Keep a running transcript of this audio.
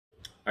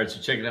All right, so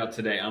check it out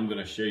today. I'm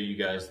gonna show you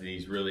guys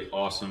these really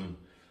awesome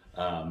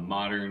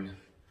modern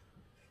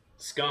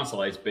sconce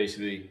lights.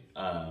 Basically,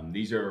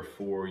 these are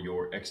for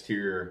your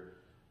exterior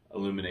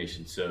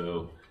illumination.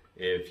 So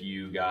if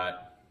you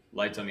got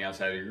lights on the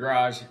outside of your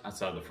garage,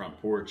 outside of the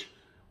front porch,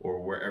 or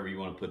wherever you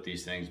want to put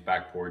these things,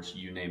 back porch,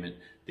 you name it,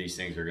 these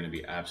things are gonna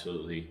be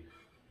absolutely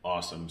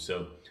awesome.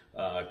 So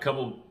a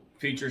couple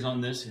features on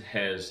this: it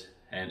has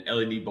an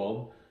LED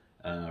bulb.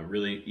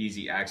 Really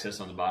easy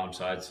access on the bottom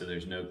side, so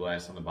there's no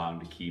glass on the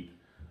bottom to keep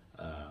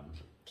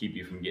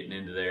you from getting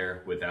into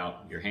there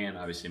without your hand.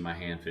 Obviously my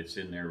hand fits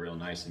in there real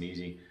nice and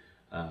easy,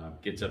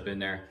 gets up in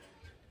there.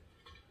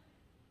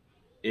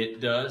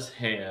 It does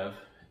have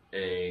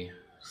a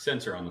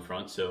sensor on the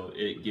front, so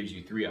it gives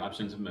you 3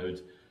 options of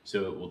modes.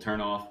 So it will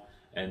turn off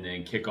and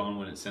then kick on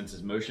when it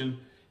senses motion.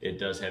 It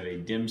does have a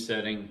dim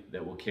setting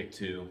that will kick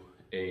to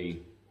a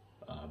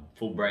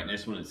full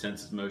brightness when it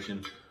senses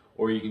motion,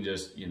 or you can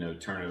just,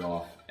 turn it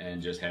off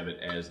and just have it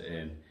as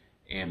an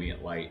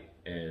ambient light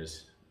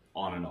as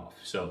on and off.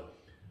 So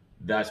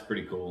that's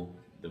pretty cool.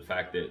 The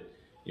fact that,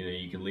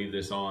 you can leave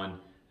this on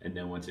and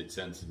then once it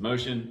senses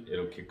motion,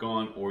 it'll kick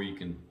on, or you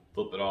can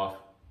flip it off,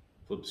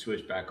 flip the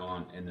switch back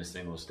on, and this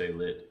thing will stay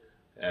lit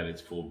at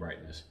its full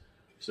brightness.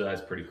 So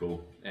that's pretty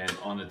cool. And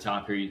on the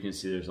top here, you can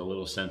see there's a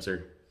little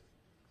sensor.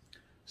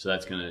 So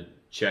that's gonna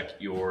check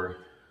your,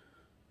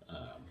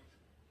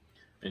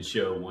 and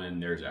show when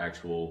there's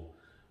actual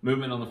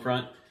movement on the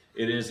front.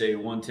 It is a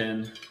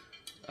 110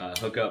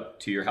 hookup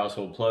to your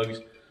household plugs,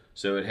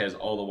 so it has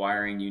all the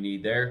wiring you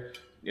need there.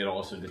 It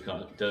also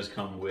does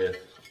come with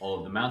all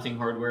of the mounting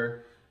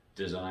hardware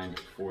designed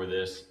for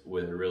this,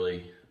 with a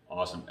really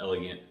awesome,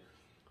 elegant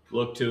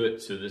look to it.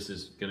 So this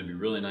is going to be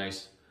really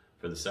nice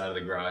for the side of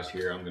the garage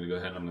here. I'm going to go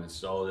ahead and I'm going to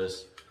install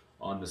this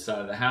on the side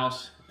of the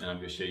house, and I'm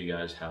going to show you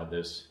guys how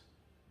this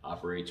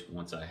operates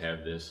once I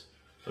have this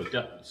hooked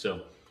up.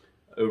 So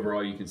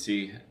overall, you can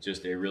see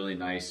just a really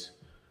nice,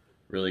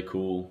 really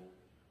cool,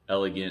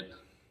 elegant,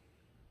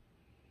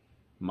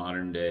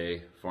 modern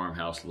day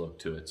farmhouse look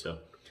to it. So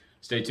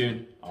stay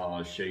tuned.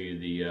 I'll show you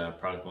the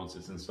product once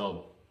it's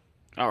installed.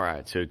 All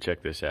right, so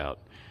check this out.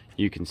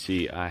 You can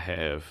see I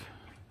have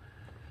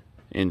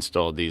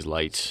installed these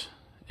lights,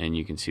 and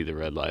you can see the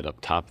red light up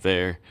top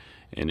there,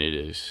 and it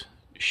is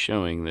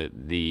showing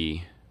that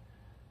the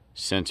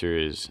sensor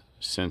is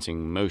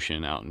sensing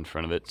motion out in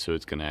front of it, so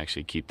it's going to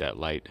actually keep that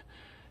light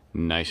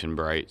nice and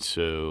bright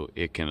so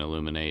it can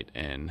illuminate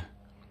and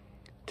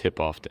tip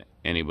off to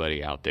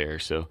anybody out there.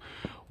 So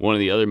one of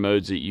the other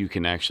modes that you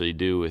can actually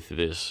do with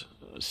this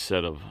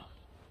set of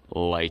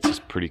lights is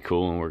pretty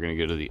cool, and we're going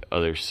to go to the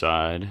other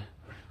side,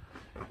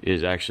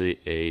 is actually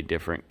a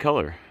different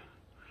color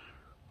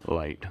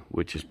light,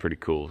 which is pretty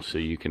cool. So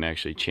you can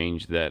actually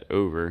change that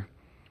over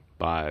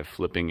by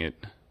flipping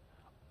it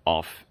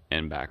off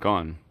and back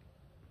on.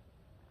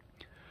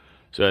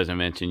 So as I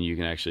mentioned, you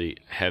can actually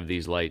have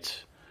these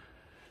lights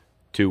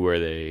to where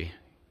they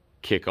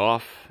kick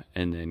off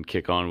and then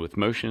kick on with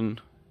motion,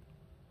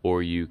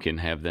 or you can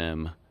have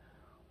them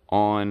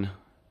on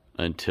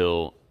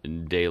until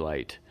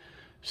daylight.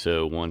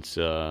 So once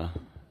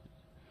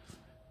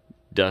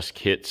dusk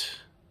hits,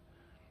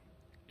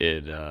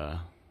 it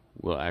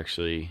will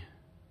actually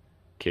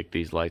kick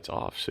these lights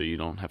off, so you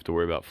don't have to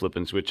worry about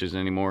flipping switches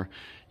anymore.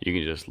 You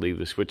can just leave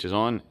the switches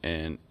on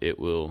and it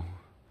will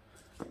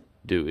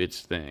do its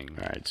thing.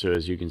 All right, so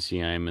as you can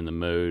see, I am in the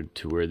mode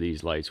to where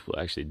these lights will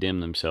actually dim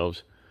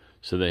themselves.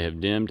 So they have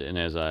dimmed, and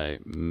as I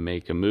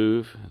make a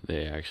move,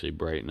 they actually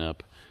brighten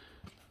up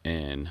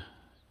and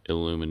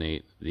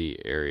illuminate the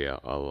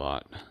area a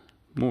lot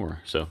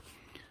more. So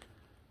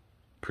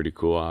pretty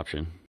cool option.